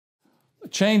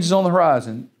changes on the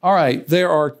horizon. All right, there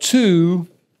are two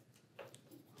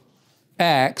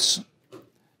acts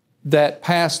that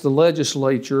passed the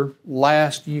legislature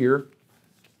last year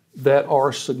that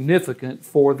are significant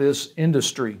for this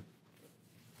industry.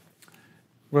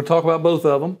 We're going to talk about both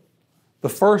of them. The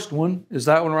first one is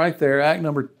that one right there, Act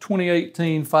number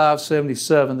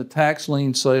 2018-577, the tax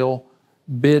lien sale,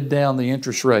 bid down the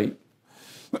interest rate.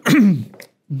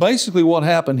 Basically what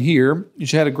happened here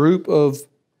is you had a group of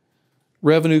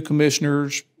revenue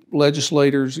commissioners,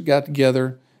 legislators that got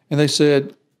together, and they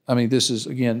said, I mean, this is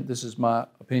my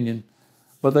opinion,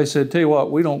 but they said, tell you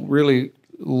what, we don't really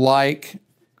like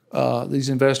these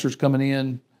investors coming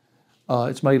in.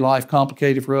 It's made life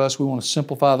complicated for us. We want to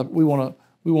simplify we want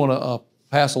to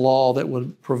pass a law that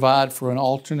would provide for an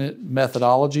alternate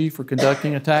methodology for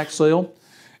conducting a tax sale.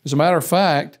 As a matter of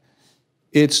fact,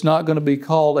 it's not going to be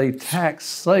called a tax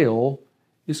sale.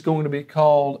 It's going to be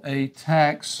called a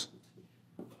tax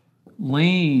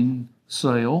lien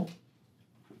sale.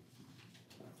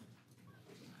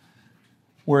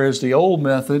 Whereas the old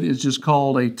method is just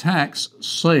called a tax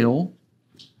sale.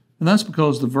 And that's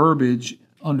because the verbiage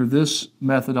under this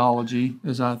methodology,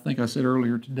 as I think I said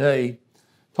earlier today,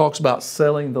 talks about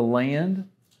selling the land.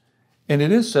 And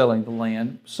it is selling the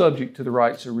land subject to the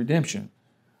rights of redemption.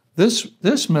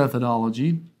 This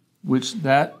methodology, which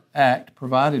that act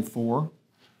provided for,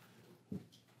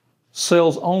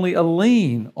 sells only a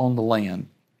lien on the land.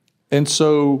 And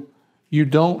so you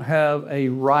don't have a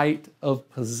right of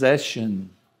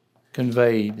possession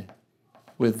conveyed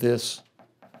with this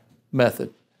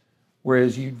method,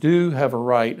 whereas you do have a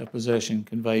right of possession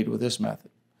conveyed with this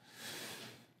method.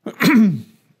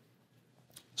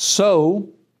 So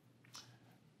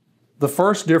the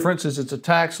first difference is it's a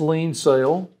tax lien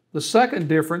sale. The second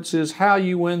difference is how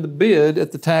you win the bid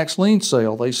at the tax lien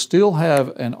sale. They still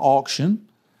have an auction,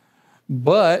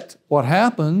 but what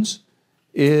happens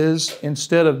is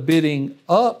instead of bidding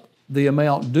up the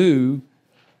amount due,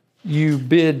 you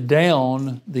bid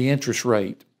down the interest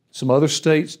rate. Some other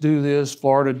states do this.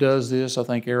 Florida does this. I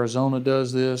think Arizona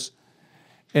does this.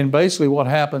 And basically what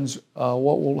happens,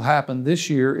 what will happen this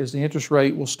year is the interest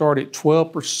rate will start at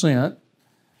 12%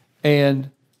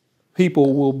 and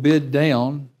people will bid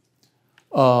down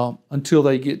until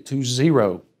they get to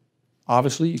zero.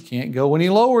 Obviously, you can't go any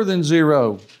lower than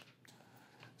zero.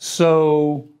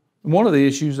 So one of the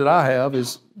issues that I have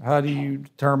is how do you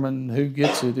determine who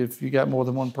gets it if you got more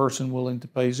than one person willing to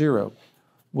pay zero?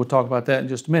 We'll talk about that in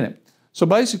just a minute. So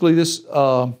basically this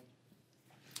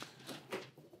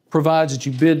provides that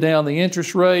you bid down the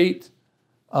interest rate.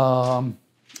 The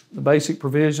basic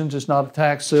provisions, it's not a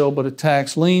tax sale but a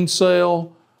tax lien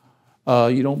sale.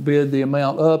 You don't bid the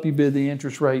amount up, you bid the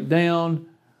interest rate down.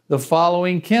 The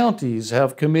following counties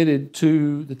have committed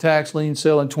to the tax lien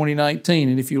sale in 2019.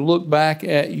 And if you look back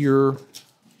at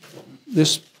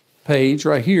this page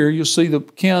right here, you'll see the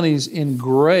counties in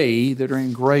gray, that are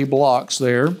in gray blocks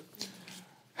there,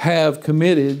 have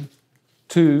committed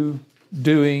to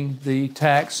doing the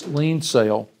tax lien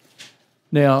sale.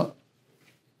 Now,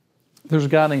 there's a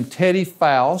guy named Teddy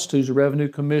Faust, who's a revenue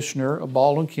commissioner of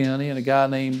Baldwin County, and a guy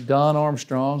named Don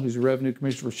Armstrong, who's a revenue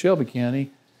commissioner for Shelby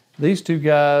County. These two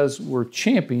guys were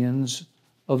champions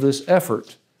of this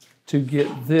effort to get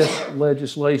this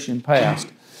legislation passed.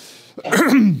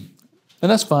 And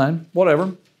that's fine,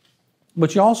 whatever.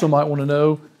 But you also might want to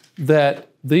know that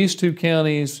these two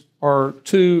counties are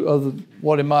two of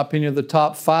what, in my opinion, are the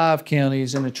top 5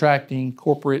 counties in attracting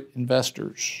corporate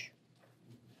investors.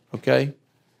 Okay?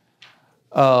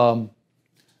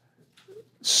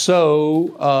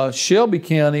 Shelby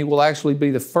County will actually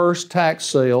be the first tax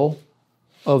sale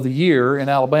of the year. In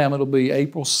Alabama, it'll be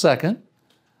April 2nd.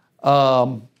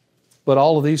 But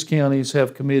all of these counties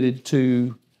have committed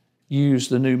to use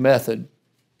the new method.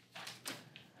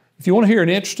 If you want to hear an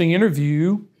interesting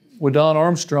interview with Don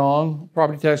Armstrong,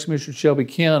 Property Tax Commissioner of Shelby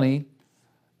County,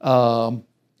 go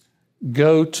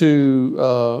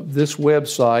to this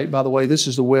website. By the way, this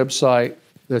is the website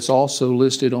that's also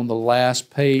listed on the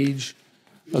last page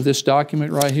of this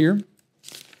document right here.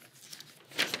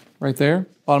 Right there,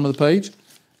 bottom of the page.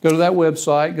 Go to that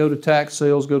website, go to tax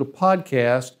sales, go to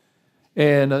podcast,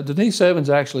 and Denise Evans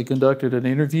actually conducted an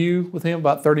interview with him,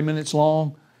 about 30 minutes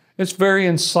long. It's very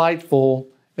insightful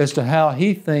as to how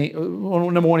he thinks.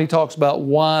 Number one, he talks about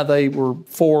why they were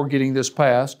for getting this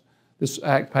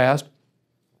act passed.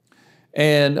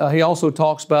 And he also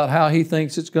talks about how he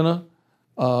thinks it's going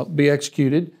to be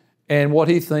executed and what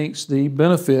he thinks the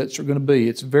benefits are going to be.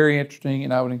 It's very interesting,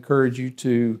 and I would encourage you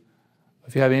to,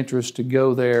 if you have interest, to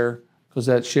go there, because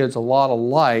that sheds a lot of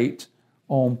light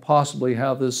on possibly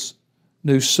how this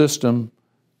new system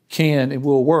can and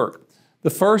will work. The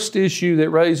first issue that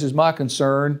raises my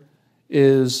concern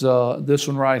is this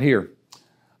one right here.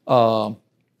 And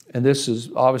this is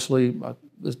obviously, I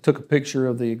took a picture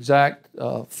of the exact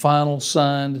final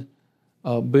signed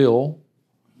bill,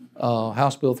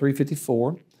 House Bill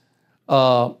 354.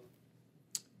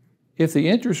 If the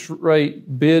interest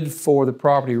rate bid for the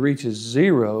property reaches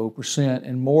 0%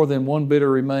 and more than one bidder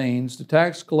remains, the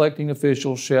tax collecting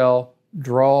official shall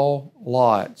draw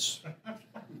lots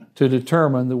to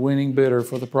determine the winning bidder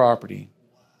for the property.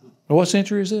 Now, what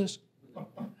century is this?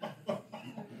 I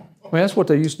mean, that's what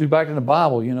they used to do back in the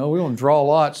Bible, you know. We want to draw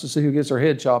lots to see who gets their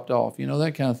head chopped off, you know,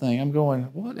 that kind of thing. I'm going,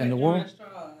 what in the world?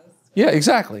 Yeah,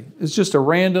 exactly. It's just a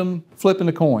random flipping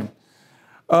the coin.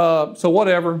 So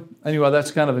whatever. Anyway, that's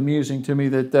kind of amusing to me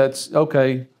that's,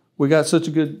 okay, we got such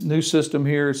a good new system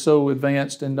here, it's so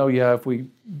advanced, and yeah, if we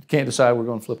can't decide, we're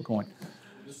going to flip a coin.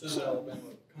 This is Alabama.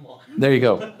 Come on. There you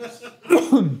go.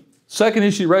 Second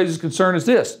issue raises concern is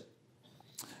this.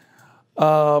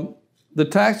 The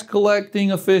tax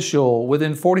collecting official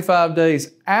within 45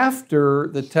 days after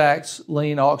the tax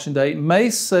lien auction date may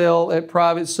sell at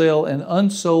private sale an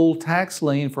unsold tax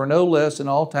lien for no less than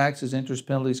all taxes, interest,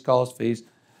 penalties, costs, fees.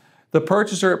 The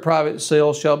purchaser at private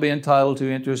sale shall be entitled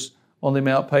to interest on the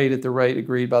amount paid at the rate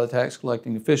agreed by the tax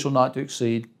collecting official not to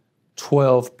exceed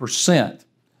 12%.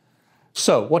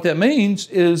 So what that means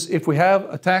is if we have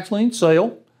a tax lien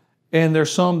sale and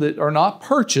there's some that are not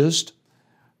purchased,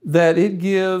 that it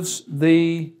gives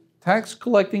the tax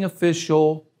collecting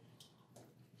official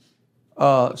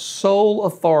sole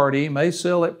authority, may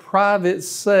sell at private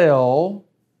sale,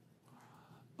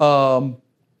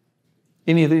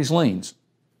 any of these liens.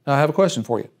 Now, I have a question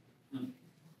for you.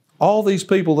 All these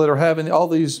people that are having, all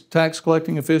these tax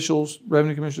collecting officials,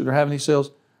 revenue commissioners that are having these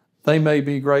sales, they may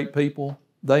be great people.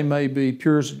 They may be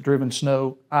pure as driven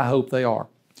snow. I hope they are.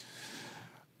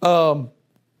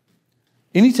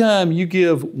 Anytime you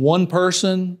give one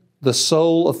person the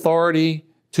sole authority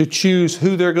to choose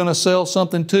who they're going to sell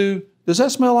something to, does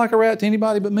that smell like a rat to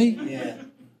anybody but me? Yeah.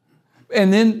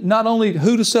 And then not only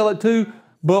who to sell it to,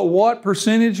 but what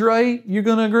percentage rate you're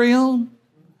going to agree on?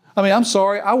 I mean, I'm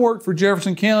sorry, I worked for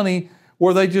Jefferson County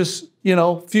where they just,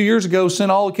 a few years ago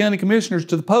sent all the county commissioners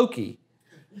to the pokey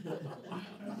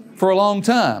for a long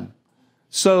time.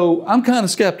 So I'm kind of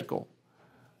skeptical.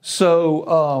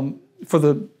 So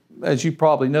as you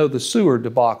probably know, the sewer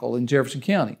debacle in Jefferson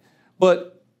County.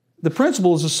 But the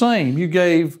principle is the same. You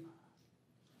gave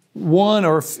one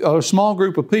or a small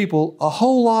group of people a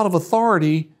whole lot of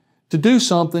authority to do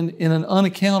something in an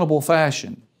unaccountable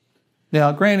fashion.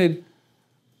 Now, granted,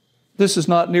 this is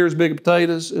not near as big a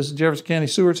potatoes as the Jefferson County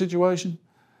sewer situation,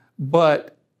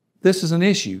 but this is an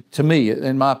issue. To me,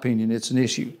 in my opinion, it's an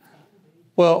issue.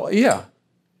 Well, yeah.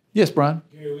 Yes, Brian?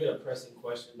 Gary, we got a pressing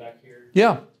question back here.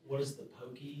 Yeah. What is the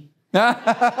pokey?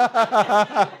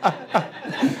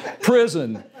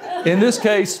 Prison. In this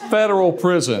case, federal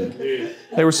prison.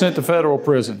 They were sent to federal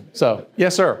prison. So,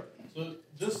 yes, sir. So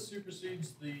this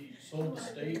supersedes the sold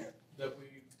estate that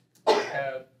we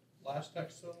had last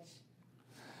tax sale?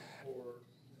 Or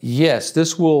Yes,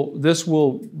 this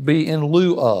will be in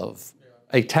lieu of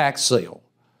a tax sale.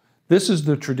 This is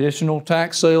the traditional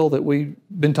tax sale that we've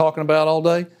been talking about all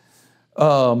day.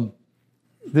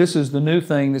 This is the new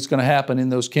thing that's going to happen in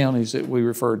those counties that we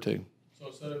referred to. so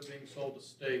instead of being sold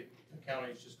estate, the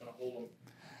county's just going to hold them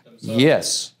themselves?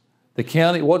 Yes. The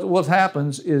county, what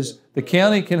happens is the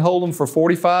county can hold them for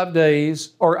 45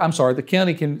 days, the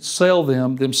county can sell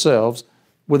them themselves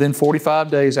within 45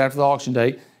 days after the auction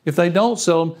date. If they don't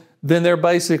sell them, then they're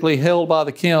basically held by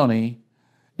the county.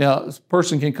 Now,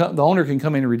 the owner can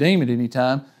come in and redeem it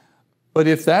anytime, but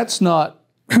if that's not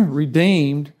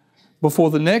redeemed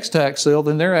before the next tax sale,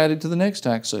 then they're added to the next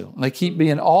tax sale. And they keep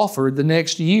being offered the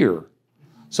next year.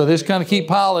 So they just kind of keep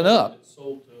piling up. It's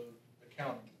sold to the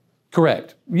county.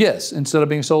 Correct. Yes. Instead of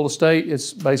being sold to state,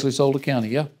 it's basically sold to county.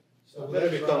 Yeah. So better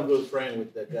become good friend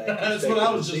with that guy. That's what I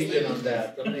was just Thinking thinking. on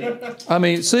that.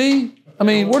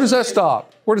 Where does that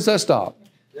stop? Where does that stop?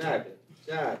 Exactly.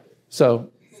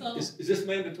 So Is this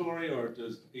mandatory or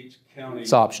does each county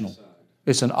It's optional. decide?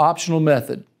 it's an optional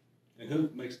method. And who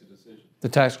makes the decision? The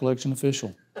tax collection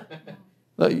official.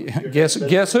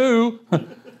 Guess who?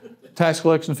 Tax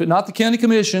collection official. Not the county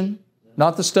commission,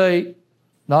 not the state,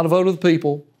 not a vote of the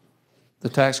people. The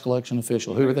tax collection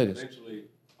official, whoever that is. Eventually,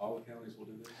 all the counties will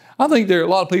do this? I think a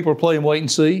lot of people are playing wait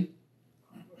and see.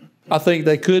 I think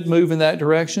they could move in that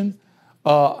direction.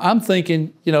 I'm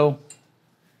thinking,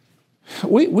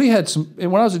 we had some,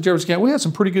 and when I was at Jefferson County, we had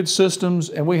some pretty good systems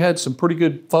and we had some pretty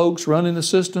good folks running the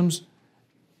systems.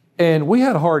 And we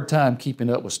had a hard time keeping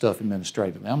up with stuff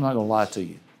administratively. I'm not going to lie to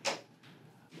you.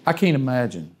 I can't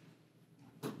imagine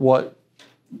what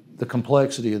the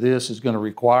complexity of this is going to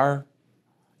require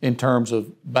in terms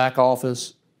of back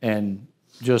office and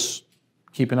just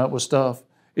keeping up with stuff,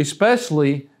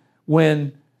 especially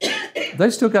when they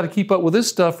still got to keep up with this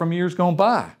stuff from years gone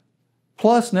by.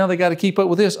 Plus, now they got to keep up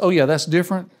with this. Oh, yeah, that's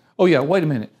different. Oh, yeah, wait a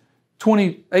minute.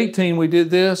 2018 we did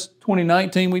this.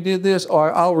 2019 we did this. Oh,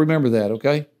 I'll remember that,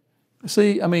 okay?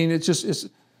 See, I mean, it's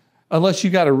unless you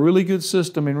got a really good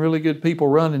system and really good people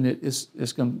running it,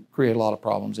 it's going to create a lot of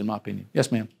problems, in my opinion.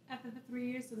 Yes, ma'am? After the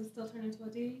 3 years, does it still turn into a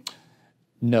deed?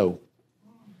 No.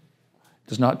 It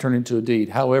does not turn into a deed.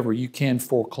 However, you can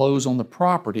foreclose on the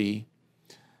property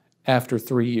after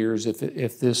 3 years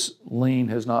if this lien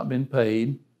has not been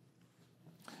paid.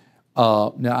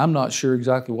 Now, I'm not sure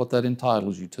exactly what that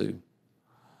entitles you to.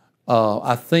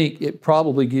 I think it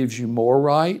probably gives you more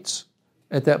rights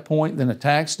at that point than a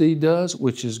tax deed does,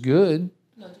 which is good.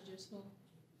 No judicial?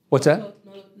 What's that?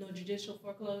 No judicial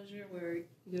foreclosure where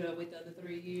you gotta wait the other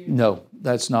 3 years? No,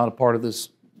 that's not a part of this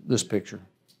picture.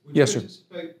 Would Yes, you sir.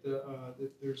 anticipate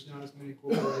that there's not as many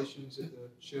corporations at the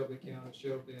Shelby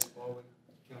and Baldwin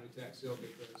County tax sale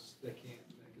because they can't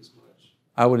make as much?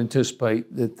 I would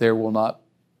anticipate that there will not.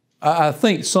 I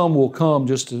think some will come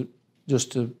just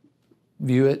to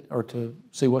view it or to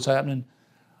see what's happening.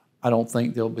 I don't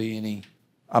think there'll be any.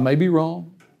 I may be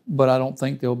wrong, but I don't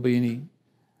think there'll be any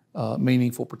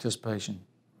meaningful participation.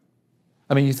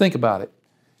 I mean, you think about it.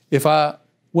 If I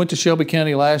went to Shelby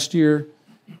County last year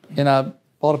and I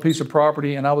bought a piece of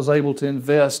property and I was able to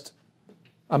invest,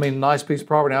 a nice piece of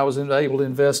property, I was able to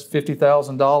invest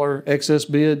 $50,000 excess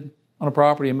bid on a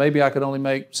property, and maybe I could only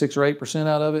make 6 or 8%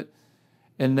 out of it.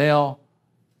 And now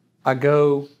I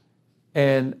go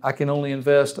and I can only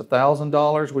invest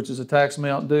 $1,000, which is a tax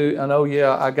amount due. And oh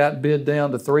yeah, I got bid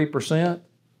down to 3%.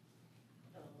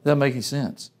 Doesn't make any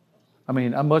sense.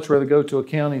 I'd much rather go to a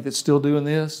county that's still doing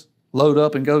this, load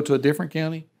up and go to a different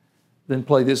county, than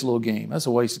play this little game. That's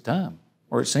a waste of time,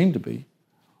 or it seemed to be.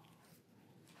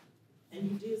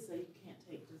 And you did say you can't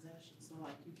take possession, so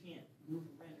like you can't move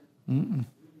a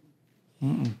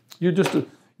renter. You're just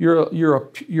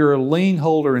you're a lien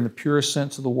holder in the purest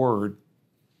sense of the word.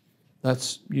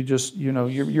 That's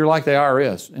you're like the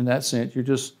IRS in that sense. You're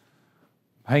just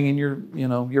hanging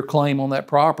your claim on that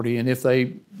property, and if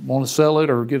they want to sell it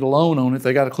or get a loan on it,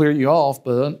 they got to clear you off.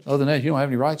 But other than that, you don't have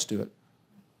any rights to it.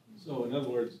 So in other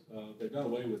words, they've done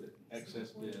away with excess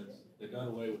bids. They've done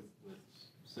away with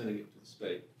sending it to the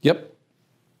state. Yep.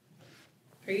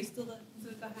 Are you still the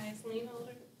highest lien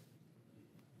holder?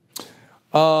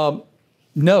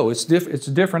 No, it's it's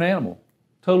a different animal,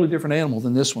 totally different animal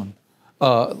than this one.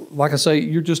 Like I say,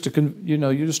 you're just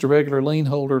a regular lien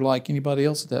holder like anybody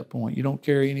else at that point. You don't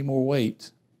carry any more weight.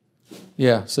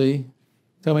 Yeah, see?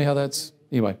 Tell me how that's,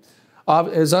 anyway.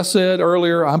 As I said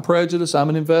earlier, I'm prejudiced. I'm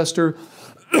an investor.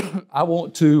 I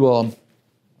want to,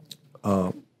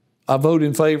 I vote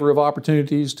in favor of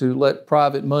opportunities to let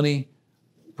private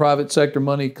sector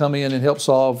money come in and help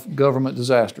solve government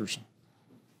disasters.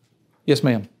 Yes,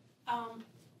 ma'am.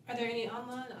 Are there any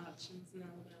online auctions in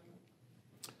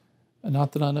Alabama?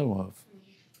 Not that I know of.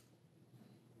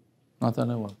 Not that I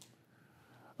know of.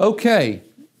 Okay.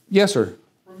 Yes, sir.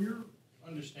 From your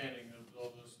understanding of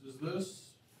all this, is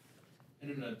this in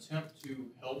an attempt to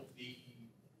help the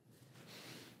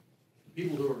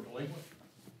people who are delinquent?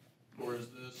 Or is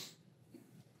this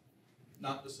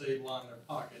not to say line their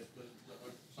pocket, but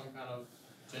some kind of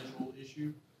potential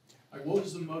issue? Like, what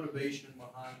was the motivation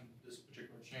behind this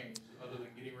particular change, other than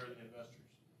getting rid of the investors?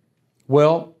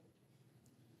 Well,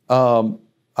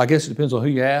 I guess it depends on who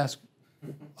you ask.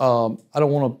 I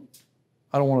don't want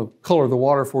to color the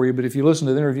water for you, but if you listen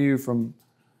to the interview from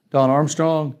Don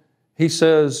Armstrong, he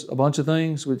says a bunch of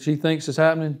things which he thinks is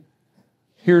happening.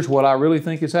 Here's what I really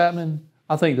think is happening.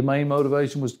 I think the main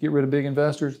motivation was to get rid of big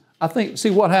investors. See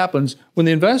what happens when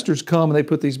the investors come and they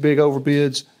put these big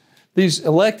overbids. These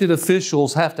elected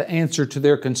officials have to answer to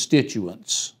their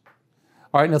constituents.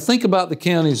 All right, now think about the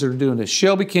counties that are doing this.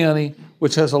 Shelby County,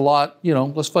 which has a lot,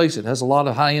 let's face it, has a lot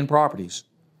of high-end properties.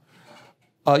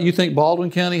 You think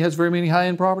Baldwin County has very many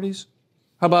high-end properties?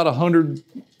 How about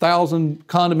 100,000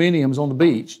 condominiums on the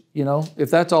beach?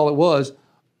 If that's all it was,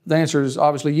 the answer is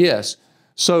obviously yes.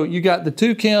 So you got the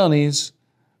two counties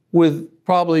with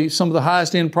probably some of the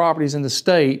highest-end properties in the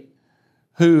state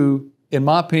who, in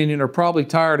my opinion, are probably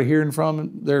tired of hearing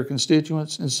from their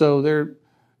constituents, and so they're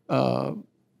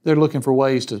looking for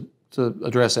ways to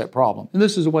address that problem. And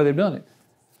this is the way they've done it.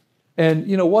 And,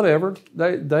 whatever,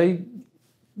 they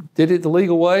did it the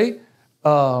legal way.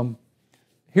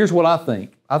 Here's what I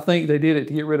think. I think they did it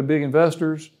to get rid of big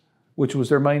investors, which was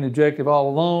their main objective all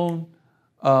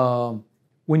along.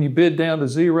 When you bid down to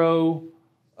zero,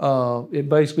 it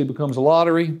basically becomes a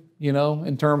lottery, you know,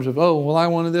 in terms of, oh, well, I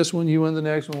wanted this one, you win the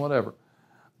next one, whatever.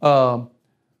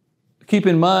 Keep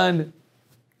in mind,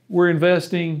 we're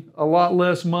investing a lot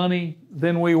less money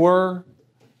than we were.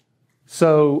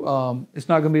 So it's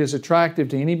not going to be as attractive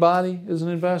to anybody as an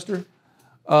investor.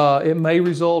 It may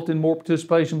result in more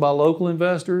participation by local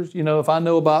investors. You know, if I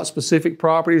know about specific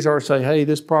properties or say, hey,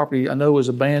 this property I know is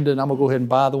abandoned, I'm going to go ahead and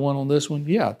buy the one on this one.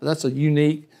 Yeah, that's a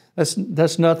unique, that's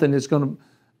nothing that's going to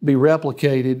be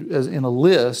replicated as in a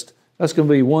list. That's going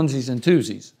to be onesies and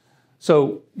twosies.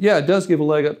 So yeah, it does give a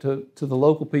leg up to the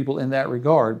local people in that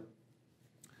regard.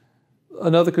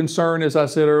 Another concern, as I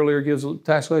said earlier, gives a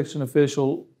tax collection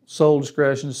official sole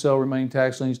discretion to sell remaining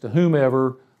tax liens to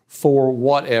whomever for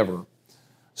whatever.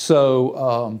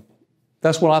 So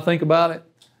that's what I think about it.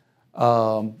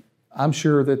 I'm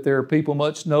sure that there are people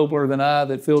much nobler than I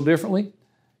that feel differently,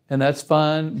 and that's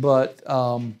fine. But,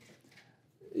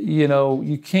 you know,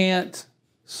 you can't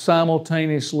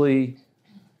simultaneously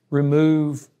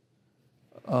remove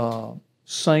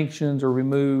sanctions or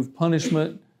remove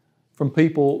punishment from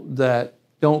people that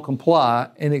don't comply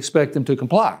and expect them to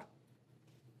comply.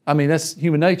 I mean, that's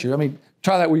human nature. I mean,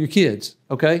 try that with your kids,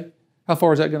 okay? How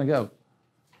far is that going to go?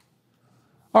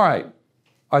 All right,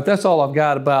 that's all I've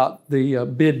got about the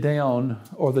bid down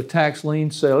or the tax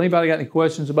lien sale. Anybody got any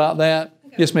questions about that? I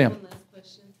got Yes, ma'am. One last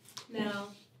question. Now,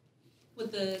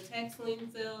 with the tax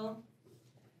lien sale,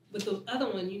 with the other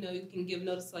one, you know, you can give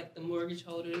notice like the mortgage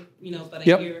holder, you know, about a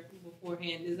year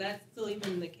beforehand. Is that still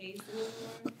even the case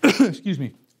anymore? Excuse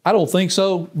me. I don't think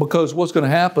so, because what's going to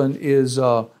happen is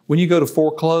when you go to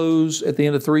foreclose at the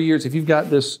end of 3 years, if you've got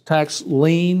this tax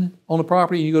lien on the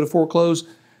property and you go to foreclose,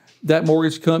 that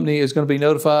mortgage company is going to be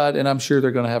notified, and I'm sure they're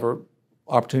going to have an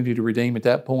opportunity to redeem at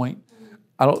that point.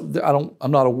 I'm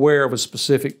not aware of a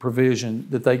specific provision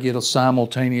that they get a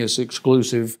simultaneous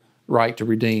exclusive right to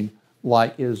redeem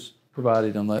like is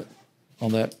provided on that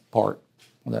part,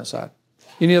 on that side.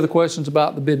 Any other questions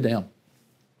about the bid down?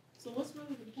 So what's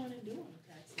really the point in doing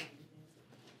a tax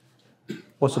lien?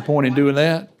 What's the point in doing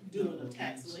that? Doing a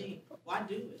tax lien, why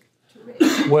do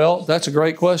it? Well, that's a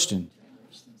great question.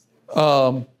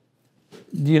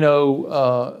 You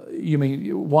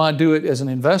mean why do it as an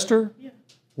investor? Yeah.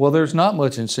 Well, there's not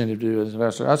much incentive to do it as an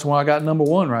investor. That's why I got number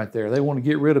one right there. They want to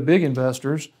get rid of big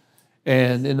investors,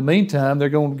 and in the meantime, they're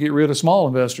going to get rid of small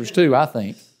investors too, I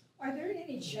think. Are there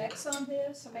any checks on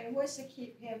this? I mean, what's to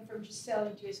keep him from just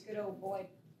selling to his good old boy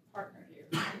partner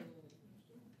here?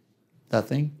 That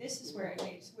thing? This is where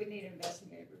we need an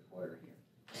investigative reporter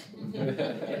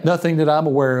here. Nothing that I'm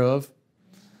aware of.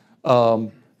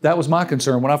 That was my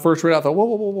concern. When I first read it, I thought,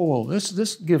 whoa.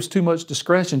 This gives too much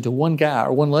discretion to one guy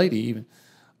or one lady even.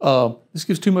 This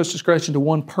gives too much discretion to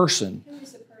one person. Who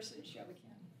is the person in Shelby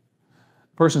County?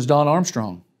 The person's Don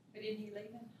Armstrong. But isn't he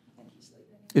leaving? I think he's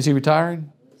leaving. Is he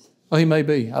retiring? Oh, he may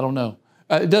be. I don't know.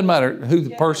 It doesn't matter who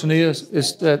the person is.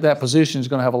 It's that position is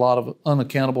going to have a lot of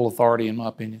unaccountable authority, in my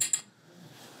opinion.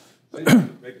 The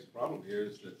biggest problem here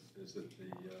is that the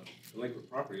delinquent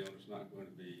property owner is not going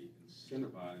to be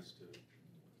incentivized to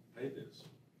pay this.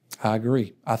 I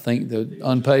agree. I think the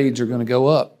unpaids are going to go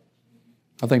up.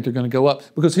 I think they're going to go up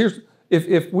because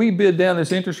if we bid down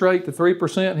this interest rate to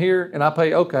 3% here, and I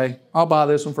pay, okay, I'll buy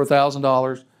this one for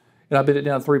 $1,000, and I bid it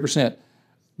down to 3%.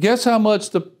 Guess how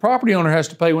much the property owner has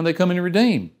to pay when they come in and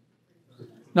redeem?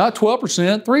 Not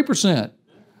 12%, 3%.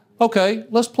 Okay,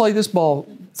 let's play this ball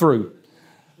through.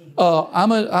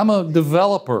 I'm a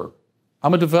developer.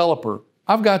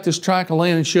 I've got this tract of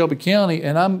land in Shelby County,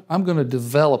 and I'm going to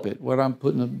develop it, whether I'm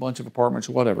putting a bunch of apartments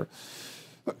or whatever.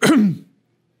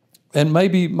 And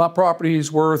maybe my property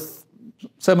is worth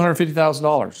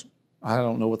 $750,000. I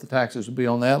don't know what the taxes would be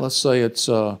on that. Let's say it's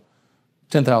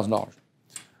 $10,000.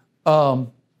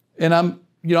 And I'm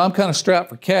kind of strapped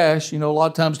for cash. You know, a lot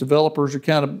of times developers are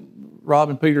kind of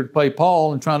robbing Peter to pay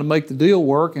Paul and trying to make the deal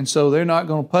work, and so they're not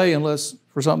going to pay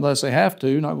for something unless they have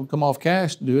to. Not going to come off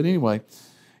cash to do it anyway.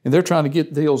 And they're trying to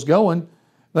get deals going.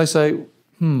 They say,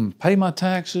 pay my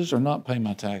taxes or not pay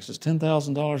my taxes?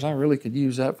 $10,000, I really could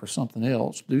use that for something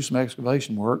else, do some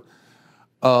excavation work.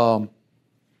 I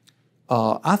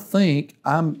think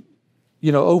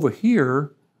over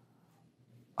here,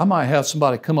 I might have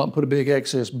somebody come up and put a big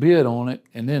excess bid on it,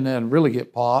 and then that'll really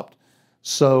get popped.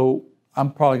 So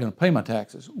I'm probably going to pay my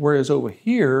taxes. Whereas over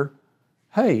here,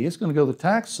 hey, it's going to go to the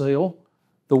tax sale.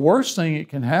 The worst thing that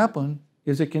can happen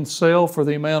is it can sell for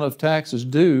the amount of taxes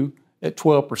due at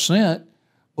 12%.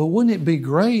 But wouldn't it be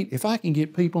great if I can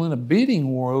get people in a bidding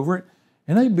war over it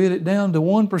and they bid it down to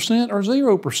 1% or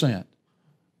 0%?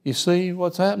 You see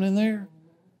what's happening there?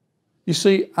 You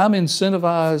see, I'm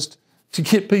incentivized to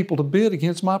get people to bid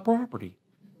against my property.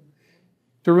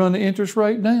 to run the interest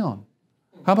rate down.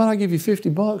 How about I give you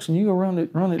 $50 and you go run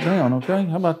it down, okay?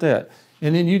 How about that?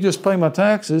 And then you just pay my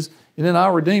taxes and then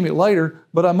I'll redeem it later,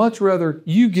 but I'd much rather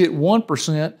you get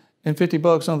 1% and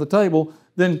 $50 on the table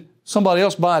than somebody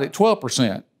else buy it at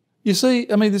 12%. You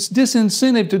see, I mean, this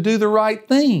disincentive to do the right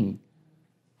thing.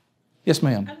 Yes,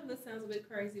 ma'am. I know this sounds a bit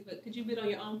crazy, but could you bid on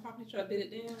your own property, try to bid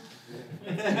it down?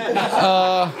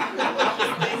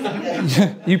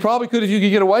 You probably could if you could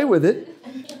get away with it.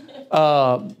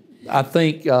 I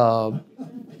think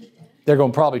they're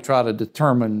going to probably try to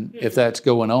determine if that's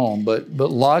going on, but Is there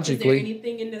logically,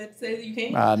 anything in there that says you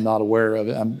can't? I'm not aware of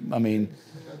it. I'm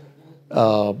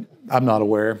not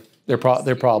aware. There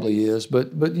probably is,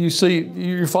 but you see,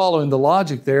 you're following the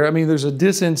logic there. I mean, there's a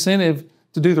disincentive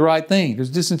to do the right thing.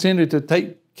 There's disincentive to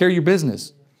take care of your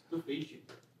business. Too fishy.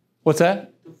 What's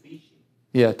that? Too fishy.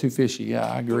 Yeah, too fishy. Yeah,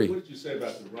 I agree. What did you say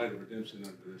about the right of redemption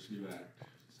under this new act?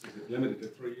 Is it limited to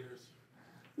 3 years?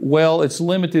 Well, it's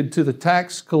limited to the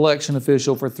tax collection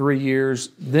official for 3 years.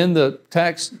 Then the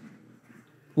tax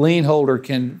lien holder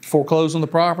can foreclose on the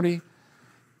property.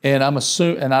 And I'm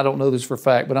assuming, and I don't know this for a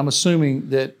fact, but I'm assuming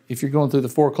that if you're going through the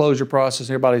foreclosure process,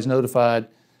 everybody's notified,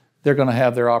 they're going to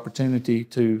have their opportunity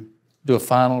to do a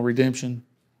final redemption.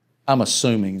 I'm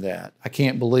assuming that. I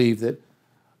can't believe that.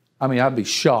 I mean, I'd be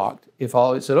shocked if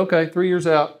all it said, okay, 3 years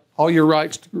out, all your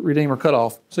rights to redeem are cut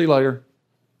off. See you later.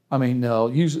 I mean,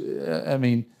 no.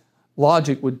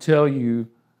 Logic would tell you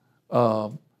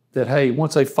that, hey,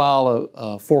 once they file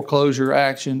a foreclosure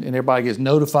action and everybody gets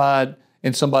notified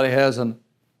and somebody has an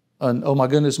oh my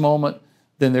goodness moment,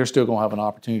 then they're still going to have an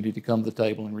opportunity to come to the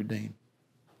table and redeem,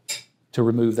 to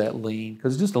remove that lien,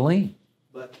 because it's just a lien.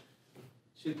 But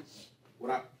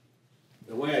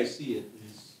the way I see it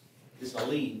is, it's a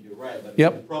lien, you're right, but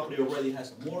Yep. if the property already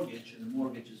has a mortgage and the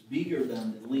mortgage is bigger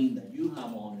than the lien that you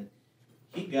have on it,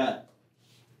 he got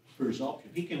first option.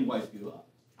 He can wipe you out,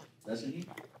 doesn't he?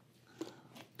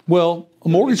 Well, a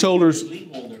mortgage holder's,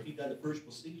 Lien holder, he got the first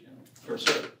position, per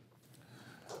se.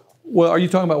 well, are you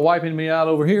talking about wiping me out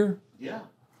over here? Yeah.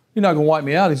 You're not going to wipe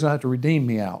me out. He's going to have to redeem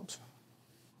me out.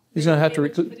 He's going to have to. Pay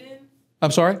what you put in?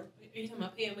 I'm sorry? Are you talking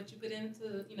about paying what you put in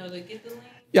to get the lien?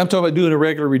 Yeah, I'm talking about doing a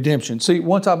regular redemption. See,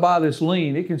 once I buy this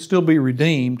lien, it can still be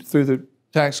redeemed through the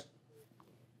tax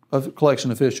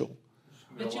collection official.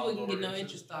 But you wouldn't get no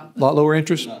interest off A of lot lower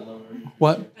interest? Not lower.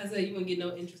 What? I said you wouldn't get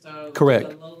no interest off of Correct.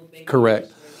 the low base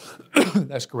Correct. interest rate.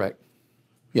 That's correct.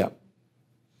 Yeah.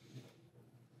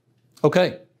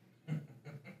 Okay.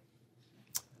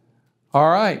 All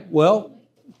right. Well,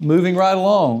 moving right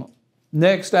along.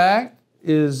 Next act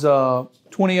is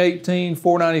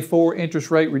 2018-494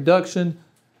 interest rate reduction.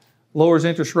 Lowers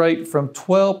interest rate from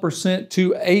 12%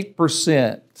 to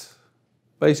 8%.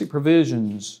 Basic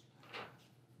provisions.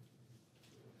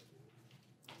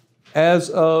 As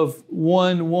of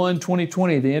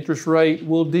 1/1/2020, the interest rate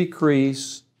will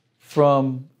decrease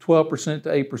from 12% to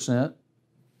 8%.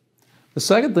 The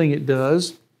second thing it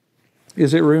does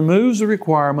is it removes the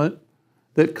requirement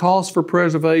that costs for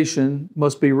preservation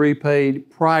must be repaid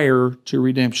prior to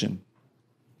redemption.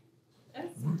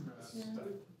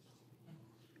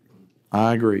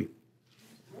 I agree.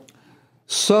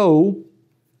 So,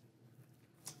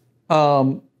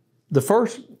 the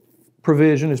first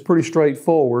provision is pretty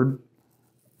straightforward.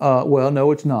 Well,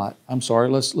 no, it's not. I'm sorry.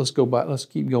 Let's go back. Let's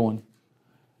keep going.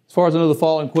 As far as I know, the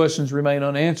following questions remain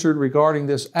unanswered regarding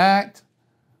this act.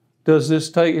 Does this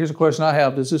take? Here's a question I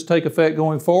have. Does this take effect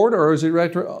going forward, or is it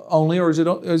only, or is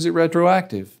it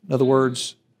retroactive? In other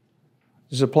words,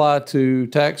 does it apply to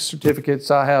tax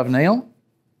certificates I have now,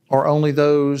 or only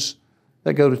those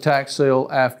that go to tax sale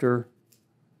after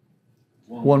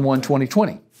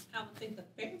 1/1/2020? I would think the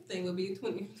fair thing would be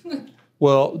 2020.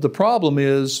 Well, the problem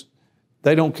is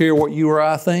they don't care what you or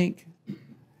I think,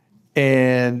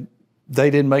 and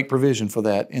they didn't make provision for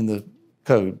that in the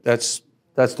code. That's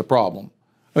the problem.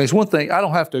 I mean, it's one thing, I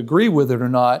don't have to agree with it or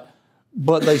not,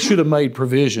 but they should have made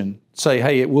provision, say,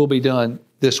 hey, it will be done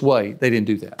this way. They didn't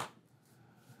do that.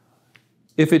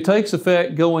 If it takes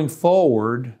effect going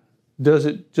forward, does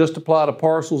it just apply to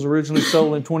parcels originally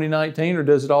sold in 2019, or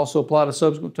does it also apply to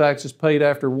subsequent taxes paid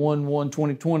after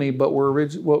 1/1/2020 but were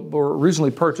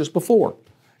originally purchased before?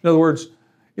 In other words,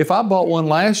 if I bought one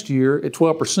last year at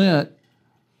 12%,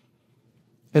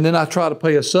 and then I try to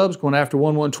pay a subsequent after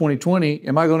 1/1/2020,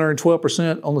 am I going to earn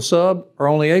 12% on the sub or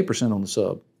only 8% on the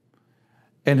sub?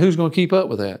 And who's going to keep up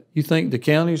with that? You think the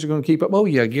counties are going to keep up? Oh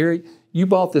yeah, Gary, you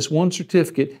bought this one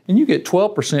certificate and you get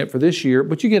 12% for this year,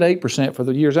 but you get 8% for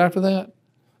the years after that.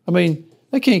 I mean,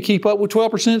 they can't keep up with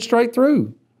 12% straight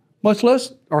through, much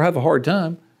less, or have a hard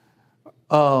time.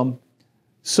 So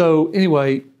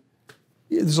anyway,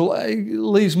 it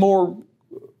leaves more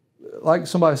like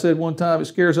somebody said one time, it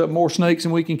scares up more snakes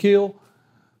than we can kill.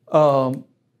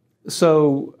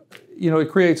 So, it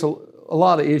creates a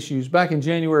lot of issues. Back in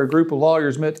January, a group of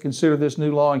lawyers met to consider this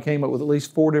new law and came up with at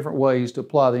least 4 different ways to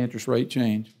apply the interest rate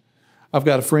change. I've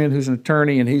got a friend who's an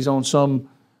attorney, and he's on some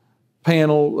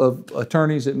panel of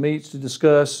attorneys that meets to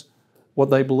discuss what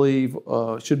they believe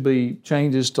should be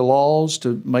changes to laws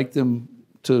to make them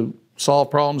to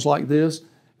solve problems like this.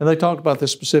 And they talked about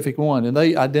this specific one, and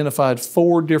they identified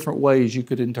 4 different ways you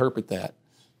could interpret that,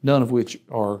 none of which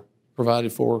are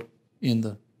provided for in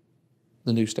the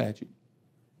new statute.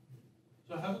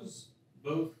 So how does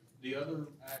both the other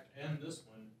act and this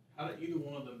one, how do either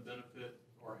one of them benefit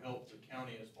or help the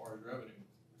county as far as revenue?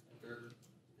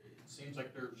 It seems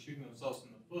like they're shooting themselves in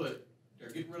the foot. They're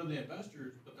getting rid of the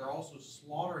investors, but they're also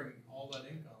slaughtering all that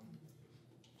income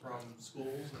from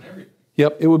schools and everything.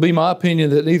 Yep, it would be my opinion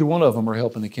that neither one of them are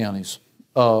helping the counties,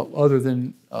 other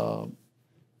than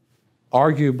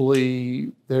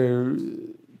arguably there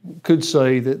could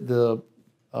say that the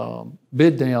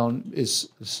bid down is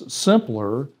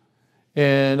simpler,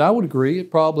 and I would agree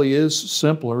it probably is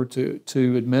simpler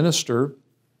to administer,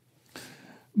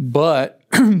 but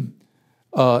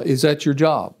is that your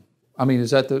job? I mean,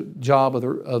 is that the job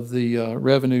of the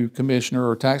revenue commissioner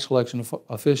or tax collection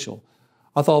official?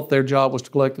 I thought their job was to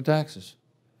collect the taxes.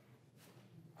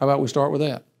 How about we start with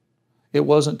that? It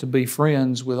wasn't to be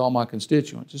friends with all my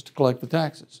constituents, it's to collect the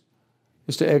taxes.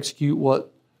 It's to execute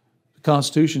what the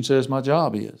Constitution says my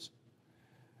job is.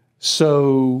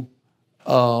 So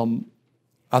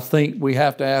I think we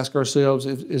have to ask ourselves,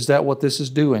 is that what this is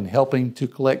doing, helping to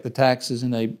collect the taxes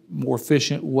in a more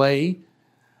efficient way?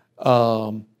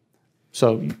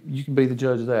 So you can be the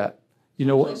judge of that. You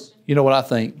know what I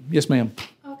think. Yes, ma'am.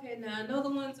 Okay, now I know the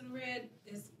ones in red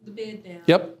is the bid down.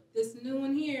 Yep. This new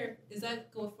one here, is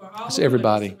that going for all? It's of them or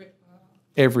everybody. just the red?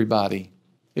 Everybody.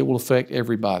 It will affect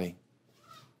everybody.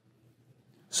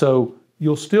 So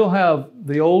you'll still have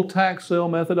the old tax sale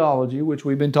methodology, which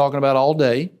we've been talking about all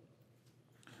day,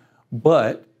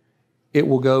 but it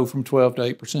will go from 12 to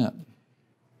 8%.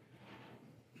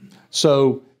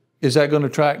 So is that going to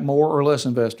attract more or less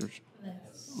investors?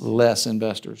 Less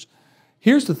investors.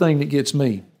 Here's the thing that gets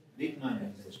me.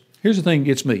 Here's the thing that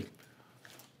gets me.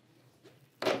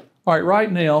 All right,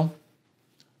 right now,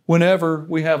 whenever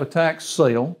we have a tax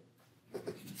sale,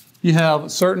 you have a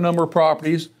certain number of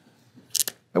properties.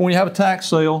 And when you have a tax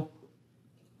sale,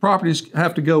 properties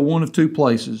have to go one of 2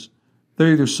 places.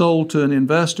 They're either sold to an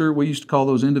investor, we used to call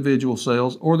those individual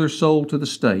sales, or they're sold to the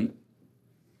state.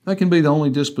 That can be the only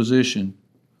disposition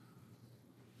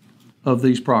of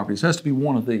these properties. It has to be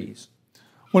one of these.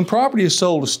 When property is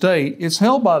sold to state, it's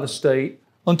held by the state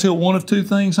until one of 2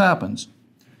 things happens.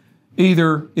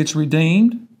 Either it's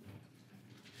redeemed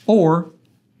or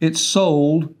it's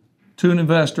sold to an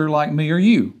investor like me or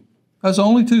you. That's the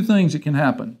only 2 things that can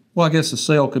happen. Well, I guess the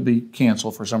sale could be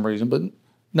canceled for some reason, but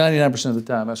 99% of the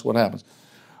time that's what happens.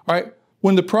 All right,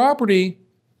 when the property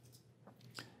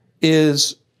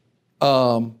is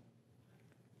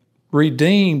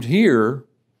redeemed here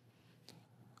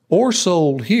or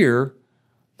sold here,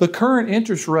 the current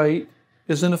interest rate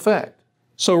is in effect.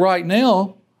 So right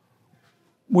now,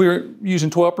 we're using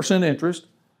 12% interest.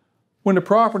 When the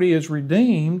property is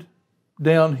redeemed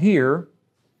down here,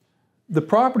 the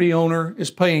property owner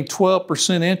is paying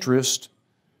 12% interest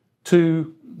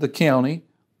to the county,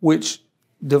 which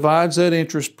divides that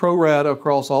interest pro rata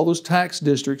across all those tax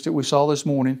districts that we saw this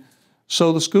morning.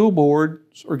 So the school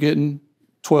boards are getting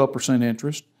 12%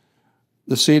 interest.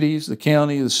 The cities, the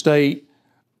county, the state,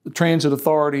 the transit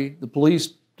authority, the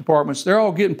police departments, they're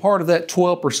all getting part of that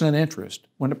 12% interest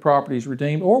when the property is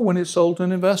redeemed or when it's sold to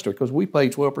an investor, because we pay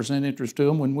 12% interest to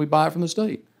them when we buy it from the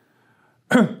state.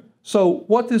 So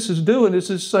what this is doing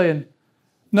is it's saying,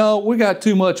 no, we got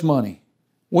too much money.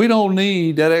 We don't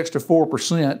need that extra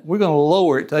 4%. We're going to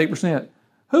lower it to 8%.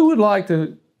 Who would like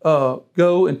to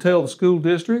go and tell the school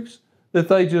districts that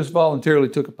they just voluntarily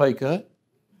took a pay cut?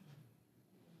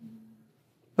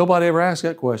 Nobody ever asked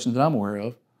that question that I'm aware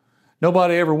of.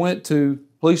 Nobody ever went to the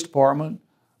police department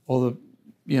or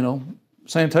the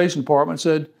sanitation department and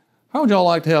said, how would y'all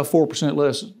like to have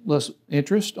 4% less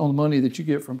interest on the money that you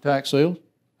get from tax sales?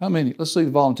 How many? Let's see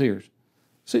the volunteers.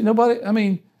 See, nobody, I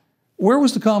mean, where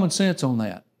was the common sense on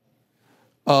that?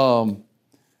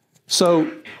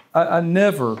 So I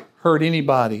never heard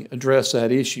anybody address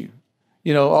that issue.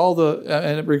 You know,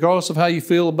 and regardless of how you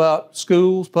feel about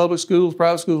schools, public schools,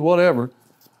 private schools, whatever,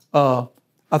 I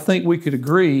think we could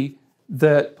agree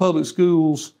that public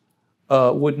schools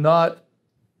would not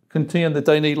contend that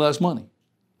they need less money.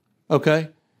 Okay?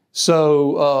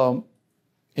 So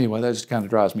anyway, that just kind of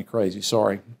drives me crazy.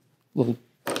 Sorry.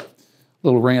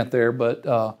 little rant there, but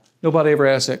nobody ever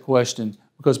asked that question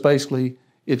because basically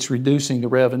it's reducing the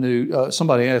revenue.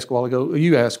 Somebody asked a while ago,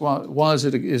 you asked, why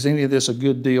is any of this a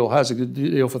good deal? How's it a good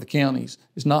deal for the counties?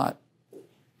 It's not.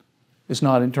 It's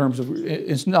not in terms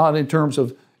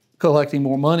of collecting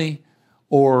more money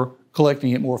or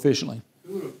collecting it more efficiently.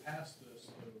 Who would have passed this?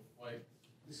 Like,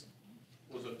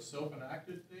 was it a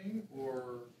self-enacted thing,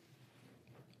 or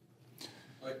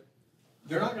like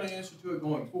they're not going to answer to it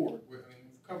going forward? I mean,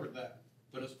 we've covered that.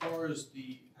 But as far as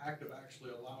the act of actually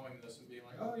allowing this and being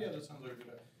like, oh yeah, that sounds like a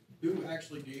good idea, who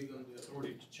actually gave them the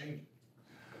authority to change it?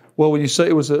 Well, when you say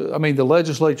it was the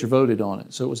legislature voted on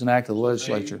it, so it was an act of the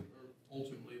legislature. They are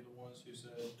ultimately the ones who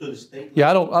said. To the state. Yeah,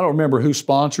 I don't remember who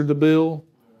sponsored the bill,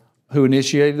 who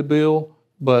initiated the bill,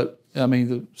 but I mean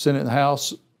the Senate and the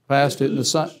House passed it, and the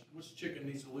Senate. Which chicken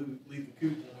needs to leave the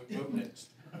coop when we vote next?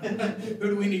 Who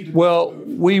do we need to? Well,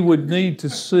 we would need to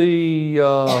see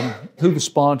who the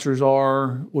sponsors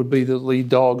are, would be the lead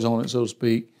dogs on it, so to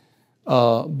speak.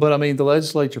 But I mean, the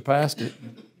legislature passed it.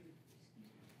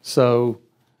 So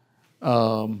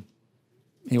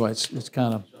anyway, it's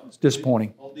kind of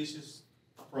disappointing. All this is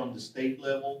from the state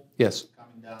level, Yes,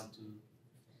 coming down to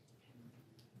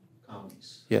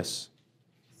counties. yes.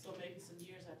 So maybe some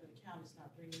years after the county's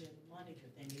not bringing in the money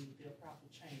that they need, they'll probably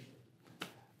change it.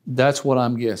 That's what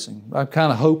I'm guessing. I'm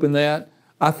kind of hoping that.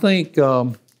 I think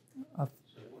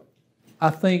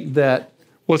that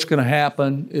what's going to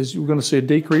happen is we're going to see a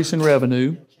decrease in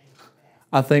revenue.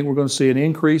 I think we're going to see an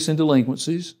increase in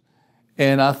delinquencies.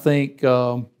 And I think,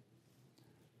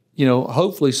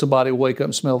 hopefully somebody will wake up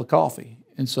and smell the coffee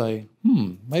and say,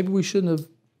 maybe we shouldn't have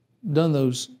done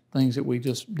those things that we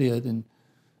just did a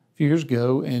few years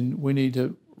ago, and we need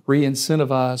to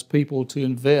re-incentivize people to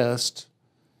invest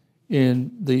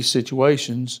in these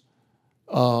situations.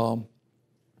 Honestly,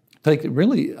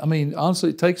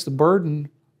 it takes the burden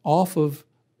off of,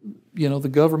 the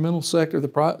governmental sector,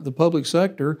 the public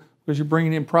sector, because you're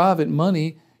bringing in private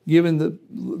money, given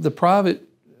the private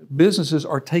businesses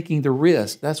are taking the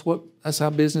risk. That's how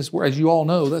business works. As you all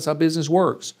know, that's how business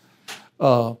works.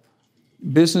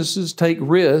 Businesses take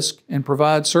risk and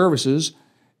provide services,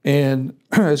 and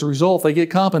as a result, they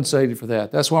get compensated for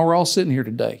that. That's why we're all sitting here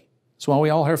today. That's why we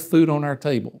all have food on our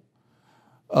table.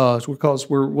 It's because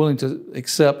we're willing to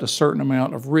accept a certain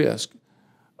amount of risk.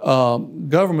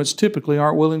 Governments typically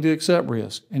aren't willing to accept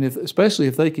risk, and especially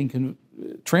if they can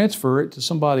transfer it to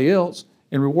somebody else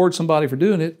and reward somebody for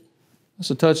doing it, that's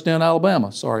a touchdown,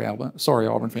 Alabama. Sorry, Alabama. Sorry,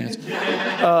 Auburn fans.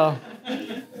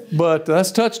 But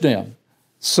that's a touchdown.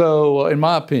 So, in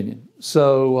my opinion.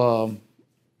 So,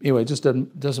 anyway, it just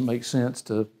doesn't make sense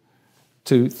to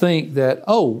think that,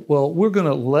 we're going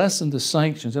to lessen the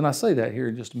sanctions, and I say that here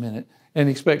in just a minute, and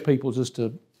expect people just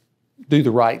to do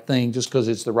the right thing just because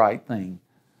it's the right thing.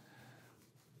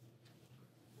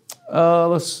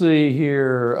 Let's see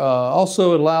here.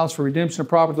 Also, it allows for redemption of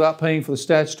property without paying for the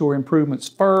statutory improvements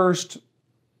first.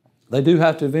 They do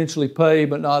have to eventually pay,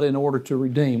 but not in order to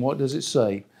redeem. What does it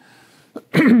say?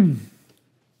 The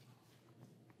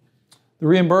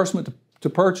reimbursement to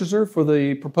purchaser for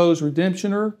the proposed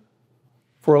redemptioner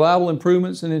for allowable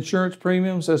improvements in insurance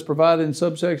premiums as provided in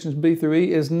subsections B through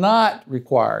E is not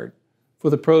required for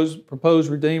the proposed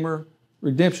redemptioner,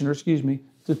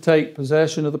 to take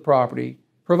possession of the property,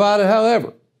 provided,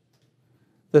 however,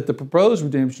 that the proposed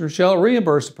redemptioner shall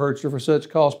reimburse the purchaser for such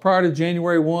costs prior to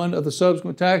January 1 of the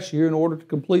subsequent tax year in order to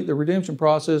complete the redemption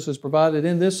process as provided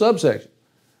in this subsection.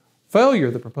 Failure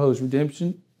of the proposed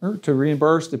redemption to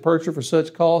reimburse the purchaser for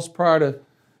such costs prior to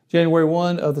January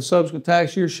 1 of the subsequent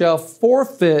tax year shall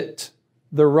forfeit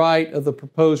the right of the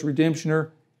proposed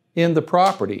redemptioner in the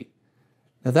property.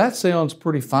 Now that sounds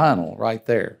pretty final right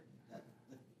there.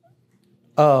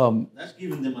 That's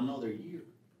giving them another year.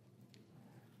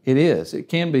 It is. It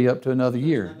can be up to another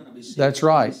year. It's not gonna be 6, That's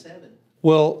right. it's gonna be 7.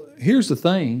 Well, here's the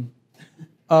thing.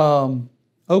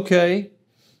 Okay,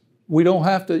 you don't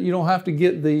have to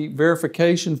get the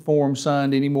verification form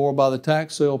signed anymore by the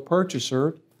tax sale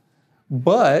purchaser,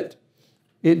 but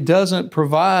it doesn't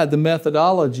provide the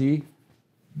methodology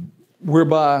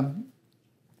whereby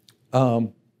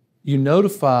you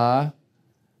notify.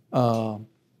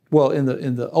 In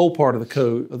the old part of the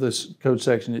code, of this code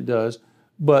section, it does.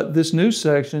 But this new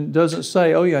section doesn't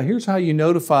say, here's how you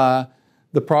notify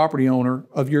the property owner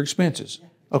of your expenses.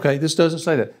 Okay, this doesn't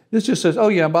say that. This just says,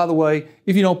 by the way,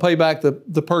 if you don't pay back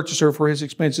the purchaser for his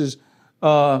expenses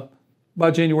by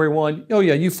January 1,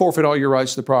 you forfeit all your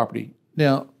rights to the property.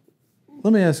 Now,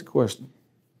 let me ask a question.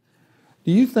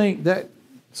 Do you think that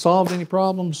solved any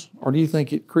problems, or do you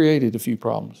think it created a few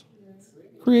problems?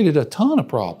 Created a ton of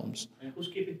problems. And who's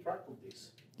keeping track of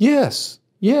this? Yes.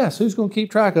 Yes, who's going to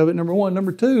keep track of it? Number one.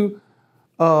 Number two,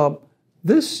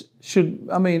 this should,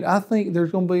 I mean, I think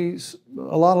there's going to be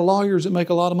a lot of lawyers that make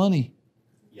a lot of money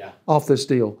Yeah. off this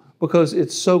deal because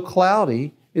it's so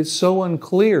cloudy, it's so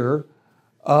unclear.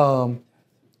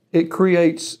 It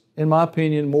creates, in my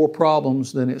opinion, more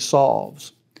problems than it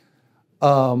solves.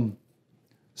 If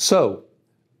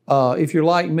you're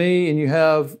like me and you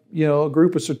have, a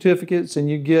group of certificates and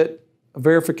you get a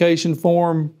verification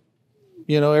form,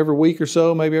 every week or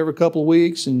so, maybe every couple of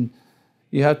weeks, and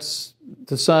you have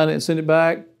to sign it and send it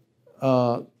back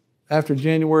after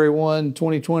January 1,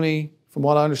 2020, from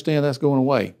what I understand, that's going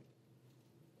away.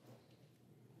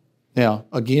 Now,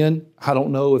 again, I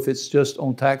don't know if it's just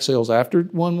on tax sales after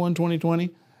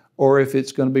 1/1/2020 or if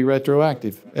it's going to be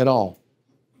retroactive at all.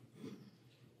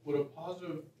 Would a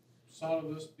positive side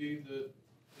of this be that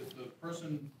if the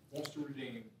person wants to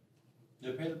redeem,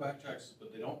 they pay the back taxes,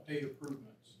 but they don't pay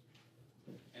improvements,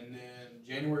 and then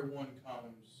January 1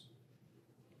 comes,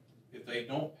 if they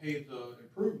don't pay the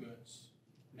improvements,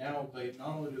 now they,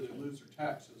 not only do they lose their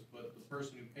taxes, but the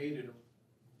person who paid it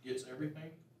gets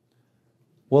everything?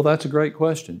 Well, that's a great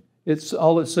question. It's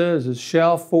all it says is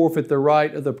shall forfeit the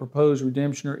right of the proposed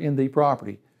redemptioner in the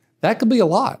property. That could be a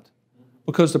lot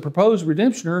because the proposed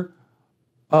redemptioner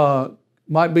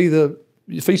might be the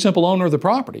fee simple owner of the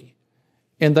property,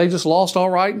 and they just lost all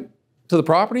right to the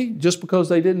property just because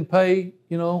they didn't pay,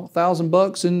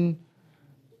 $1,000 in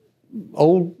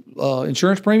old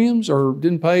insurance premiums or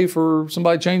didn't pay for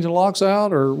somebody changing the locks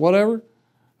out or whatever.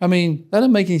 I mean, that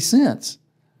doesn't make any sense.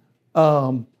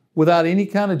 Without any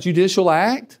kind of judicial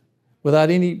act, without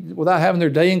having their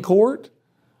day in court.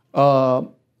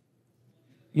 I'm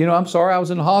sorry, I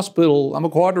was in the hospital. I'm a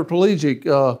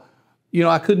quadriplegic.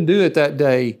 I couldn't do it that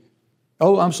day.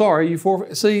 Oh, I'm sorry, you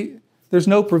forfeit. See, there's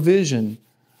no provision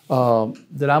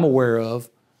that I'm aware of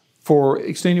for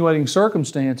extenuating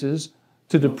circumstances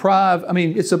to deprive. I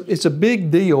mean, it's a big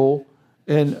deal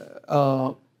in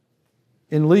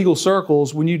legal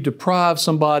circles when you deprive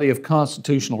somebody of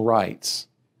constitutional rights.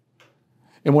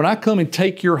 And when I come and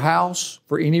take your house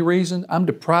for any reason, I'm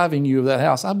depriving you of that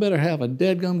house. I better have a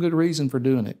deadgum good reason for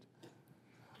doing it.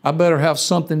 I better have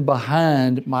something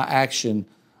behind my action.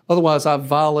 Otherwise, I've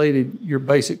violated your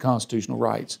basic constitutional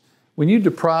rights. When you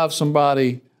deprive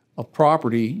somebody of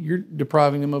property, you're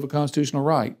depriving them of a constitutional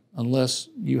right unless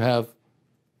you have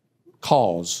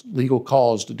legal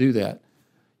cause to do that.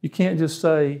 You can't just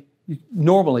say,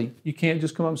 normally, you can't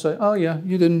just come up and say, oh yeah,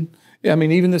 you didn't. I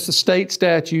mean, even this state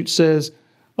statute says,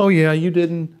 oh yeah, you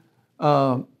didn't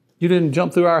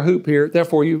jump through our hoop here,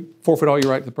 therefore you forfeit all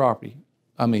your right to the property.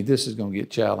 I mean, this is going to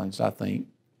get challenged, I think,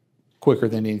 quicker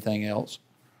than anything else.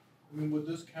 I mean, would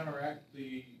this counteract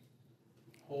the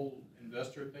whole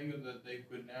investor thing that they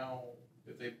could now,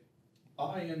 if they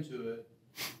buy into it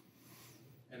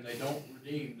and they don't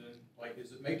redeem, then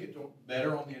does it make it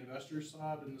better on the investor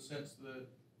side in the sense that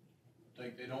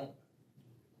they don't,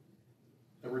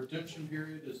 the redemption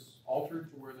period is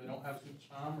altered to where they don't have as much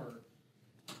time, or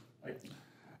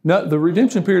No, the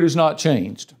redemption period has not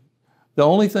changed. The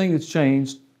only thing that's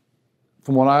changed,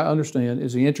 from what I understand,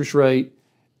 is the interest rate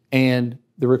and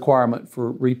the requirement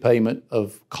for repayment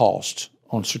of costs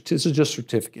on this is just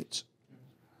certificates.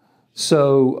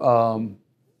 So,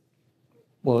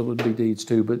 it would be deeds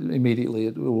too, but immediately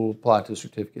it will apply to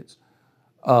certificates.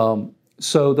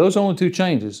 So those are only two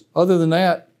changes. Other than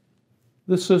that,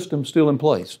 this system's still in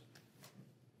place.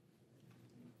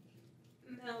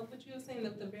 Now, but you were saying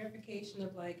that the verification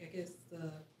of the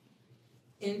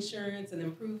insurance and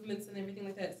improvements and everything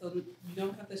like that, so you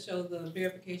don't have to show the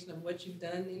verification of what you've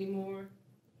done anymore?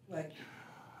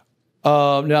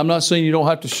 Now, I'm not saying you don't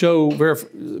have to show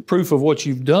proof of what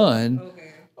you've done.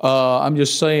 Okay. I'm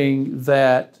just saying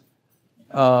that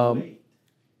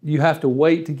you have to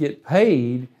wait to get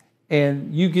paid,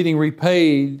 and you getting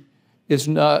repaid is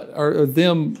not, or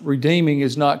them redeeming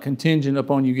is not contingent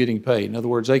upon you getting paid. In other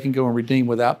words, they can go and redeem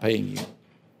without paying you.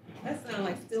 That sounds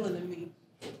like stealing to me.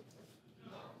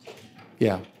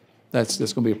 Yeah, that's going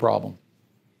to be a problem.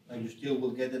 And you still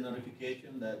will get the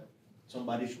notification that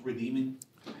somebody's redeeming?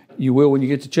 You will when you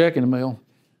get the check in the mail.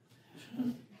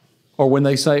 Or when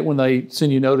they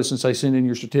send you notice and say send in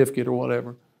your certificate or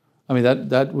whatever. I mean,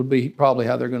 that would be probably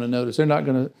how they're going to notice. They're not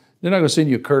going to send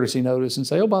you a courtesy notice and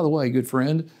say, oh, by the way, good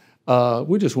friend,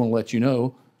 we just want to let you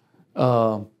know.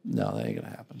 No, that ain't going to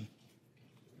happen.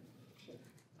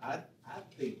 I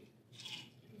think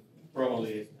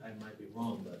probably I might be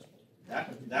wrong, but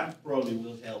that probably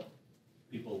will help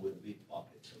people with big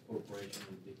pockets, a corporation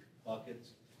with big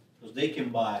pockets, because they can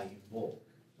buy in bulk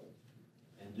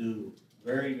and do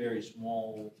very, very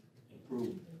small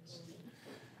improvements.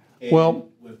 And Well-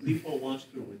 when people wants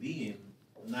to redeem,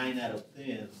 9 out of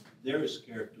 10, they're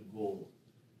scared to go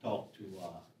talk to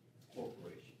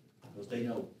corporation, because they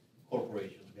know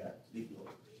corporations got big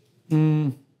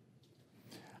lawyers.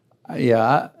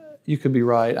 Yeah, you could be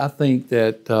right. I think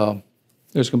that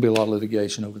there's going to be a lot of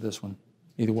litigation over this one,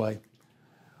 either way.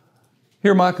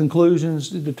 Here are my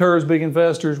conclusions. It deters big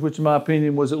investors, which in my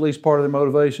opinion was at least part of their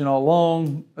motivation all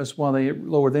along. That's why they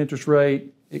lowered the interest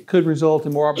rate. It could result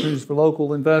in more opportunities for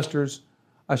local investors,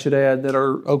 I should add, that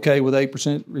are okay with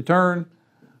 8% return.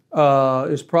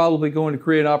 It's probably going to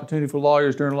create an opportunity for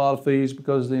lawyers to earn a lot of fees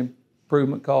because the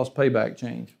improvement cost payback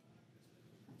change.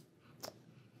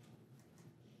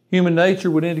 Human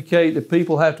nature would indicate that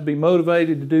people have to be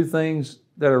motivated to do things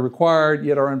that are required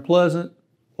yet are unpleasant,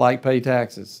 like pay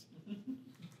taxes.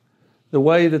 The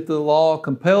way that the law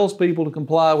compels people to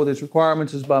comply with its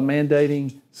requirements is by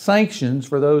mandating sanctions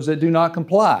for those that do not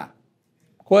comply.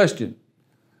 Question: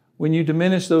 when you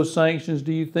diminish those sanctions,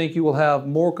 do you think you will have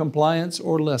more compliance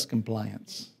or less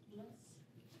compliance?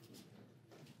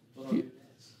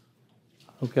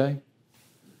 Okay.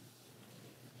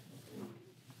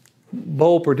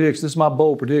 Bold prediction, this is my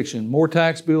bold prediction. More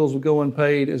tax bills will go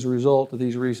unpaid as a result of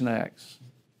these recent acts.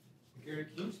 Gary,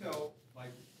 can you tell,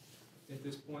 like, at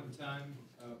this point in time,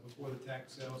 before the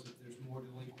tax sales, if there's more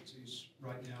delinquencies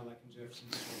right now, like in Jefferson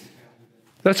County?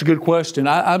 That's a good question.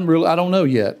 I don't know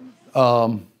yet.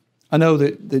 I know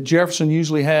that Jefferson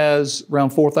usually has around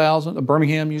 4,000.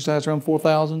 Birmingham usually has around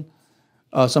 4,000.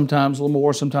 Sometimes a little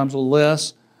more, sometimes a little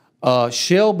less.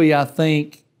 Shelby, I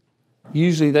think,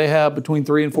 usually they have between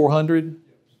 300 and 400.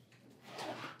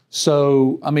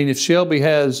 So, I mean, if Shelby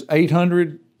has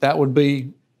 800, that would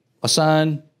be a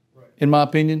sign, in my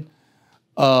opinion.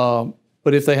 But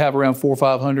if they have around 400 or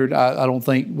 500, I don't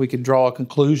think we could draw a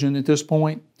conclusion at this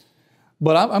point.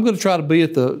 But I'm going to try to be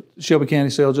at the Shelby County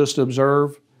sale just to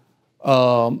observe.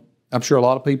 I'm sure a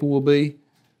lot of people will be,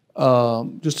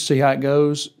 just to see how it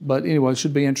goes. But anyway, it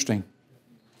should be interesting.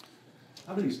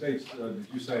 How many states did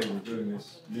you say were doing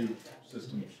this new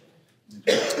system?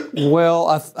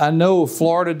 Well, I know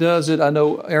Florida does it. I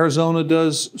know Arizona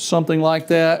does something like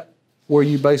that, where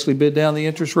you basically bid down the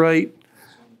interest rate.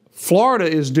 Florida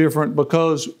is different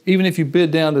because even if you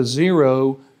bid down to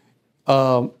zero,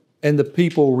 and the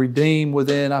people redeem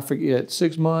within, I forget,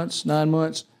 6 months, 9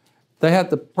 months,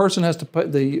 the person has to pay,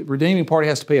 the redeeming party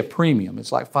has to pay a premium.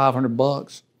 It's like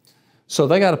 $500. So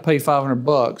they got to pay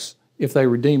 $500 if they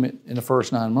redeem it in the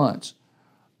first 9 months,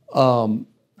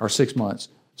 or 6 months.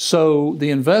 So the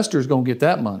investor's going to get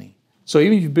that money. So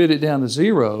even if you bid it down to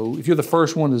zero, if you're the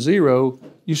first one to zero,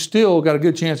 you still got a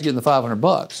good chance of getting the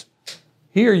 $500.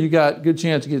 Here you got a good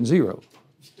chance of getting zero.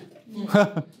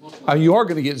 You are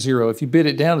going to get zero if you bid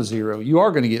it down to zero. You are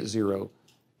going to get zero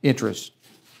interest.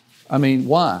 I mean,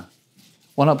 why?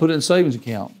 Why not put it in a savings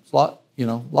account? It's a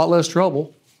lot less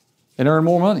trouble and earn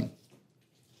more money.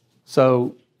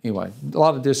 So anyway, a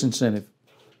lot of disincentive.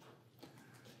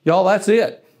 Y'all, that's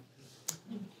it.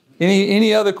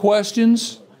 Any other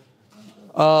questions?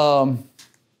 Are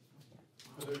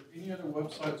there any other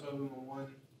websites other than the one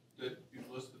that you've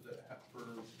listed that have for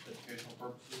educational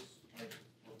purposes, like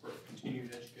for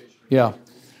continued education? Yeah.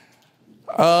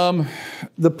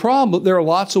 The problem, there are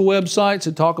lots of websites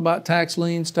that talk about tax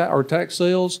liens or tax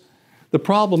sales. The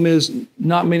problem is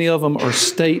not many of them are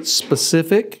state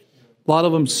specific. A lot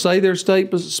of them say they're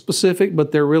state specific,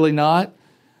 but they're really not.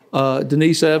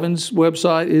 Denise Evans'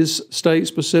 website is state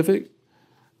specific.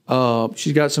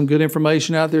 She's got some good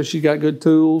information out there. She's got good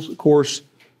tools. Of course,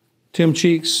 Tim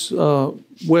Cheek's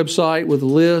website with a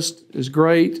list is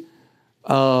great.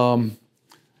 I'm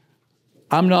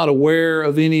not aware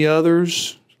of any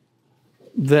others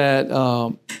that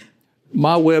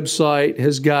my website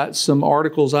has got some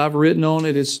articles I've written on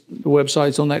it. The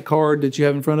website's on that card that you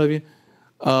have in front of you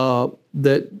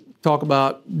that talk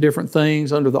about different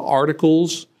things under the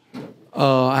articles.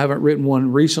 I haven't written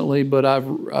one recently, but I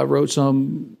wrote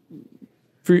some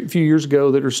a few years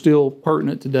ago that are still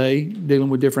pertinent today, dealing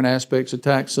with different aspects of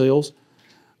tax sales.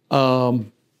 Other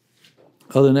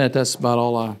than that, that's about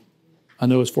all I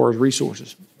know as far as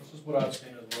resources. This is what I've seen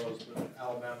as well, is that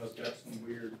Alabama's got some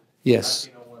weird Yes.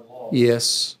 1901 laws.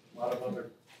 Yes. A lot of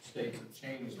other states have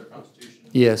changed their constitution.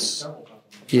 Yes. Several times.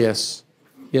 Yes.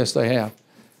 Yes, they have.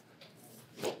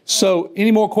 So,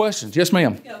 any more questions? Yes,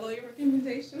 ma'am. Yeah, lawyer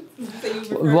recommendations? So you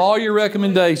refer- Lawyer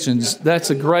recommendations. That's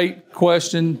a great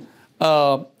question.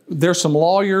 There's some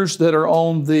lawyers that are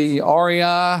on the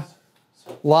REI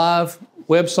Live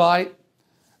website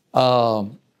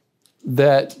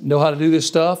that know how to do this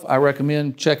stuff. I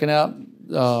recommend checking out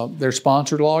their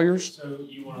sponsored lawyers. So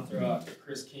you want to throw out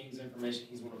Chris King's information?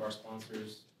 He's one of our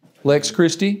sponsors. Lex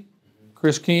Christie.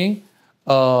 Chris King.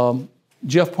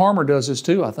 Jeff Palmer does this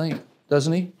too, I think,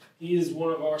 doesn't he? He is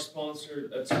one of our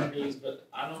sponsored attorneys, but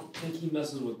I don't think he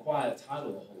messes with quiet title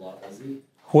a whole lot, does he?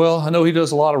 Well, I know he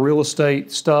does a lot of real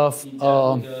estate stuff. He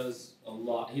definitely does a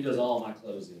lot. He does all my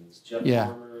closings. Jeff Yeah.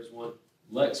 Farmer is one.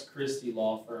 Lex Christie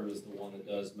Law Firm is the one that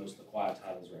does most of the quiet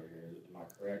titles right here. Am I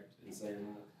correct in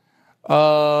saying that? A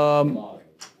lot of them.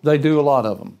 They do a lot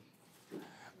of them.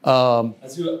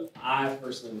 That's who I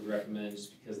personally would recommend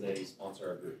just because they sponsor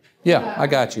our group. Yeah, I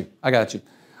got you.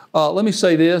 Let me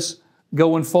say this.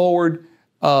 Going forward,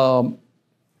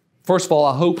 first of all,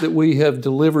 I hope that we have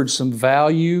delivered some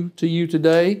value to you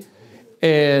today.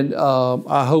 And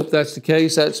I hope that's the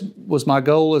case. That was my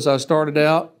goal as I started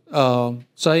out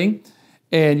saying.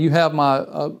 And you have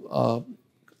my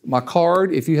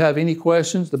card. If you have any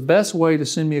questions, the best way to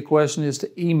send me a question is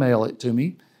to email it to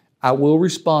me. I will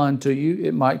respond to you.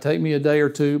 It might take me a day or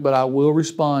two, but I will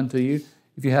respond to you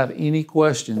if you have any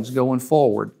questions going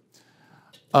forward.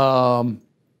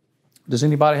 Does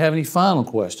anybody have any final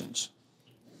questions?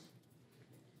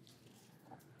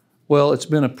 Well, it's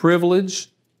been a privilege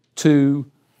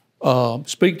to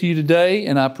speak to you today,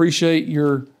 and I appreciate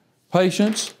your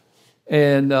patience.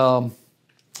 And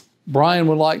Brian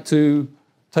would like to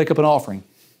take up an offering.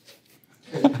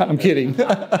 I'm kidding.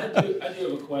 I do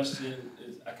have a question.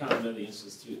 I kind of know the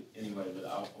answers to it anyway, but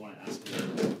I want to ask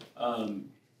it.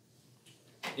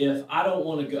 If I don't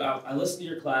want to go, I listen to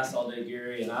your class all day,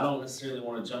 Gary, and I don't necessarily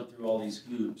want to jump through all these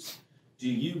hoops. Do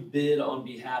you bid on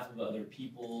behalf of other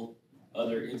people,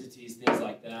 other entities, things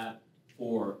like that,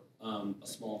 for a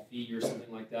small fee or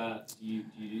something like that? Do you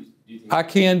think I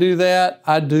can do that.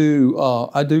 I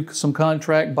do some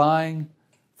contract buying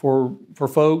for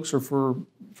folks or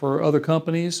for other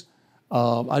companies.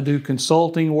 I do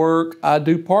consulting work. I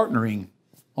do partnering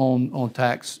on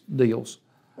tax deals.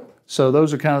 So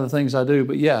those are kind of the things I do.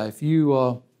 But yeah, if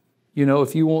you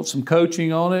if you want some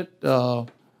coaching on it,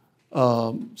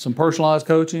 some personalized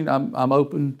coaching, I'm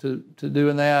open to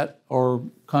doing that, or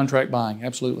contract buying.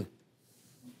 Absolutely.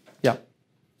 Yeah.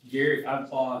 Gary, I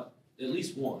bought at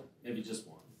least one, maybe just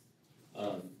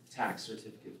one, tax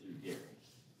certificate through Gary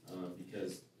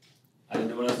because I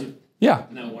didn't know what I was doing. Yeah.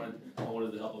 And I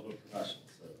wanted the help of a professional.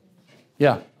 So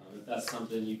Yeah. if that's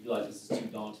something you feel like this is too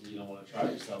daunting, you don't want to try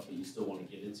it yourself, but you still want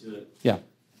to get into it, Yeah.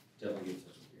 definitely get in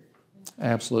touch with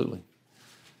Gary. Absolutely.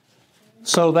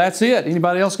 So that's it.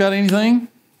 Anybody else got anything?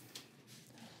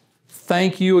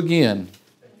 Thank you again.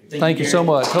 Thank you so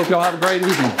much. Hope y'all have a great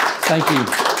evening. Thank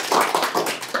you.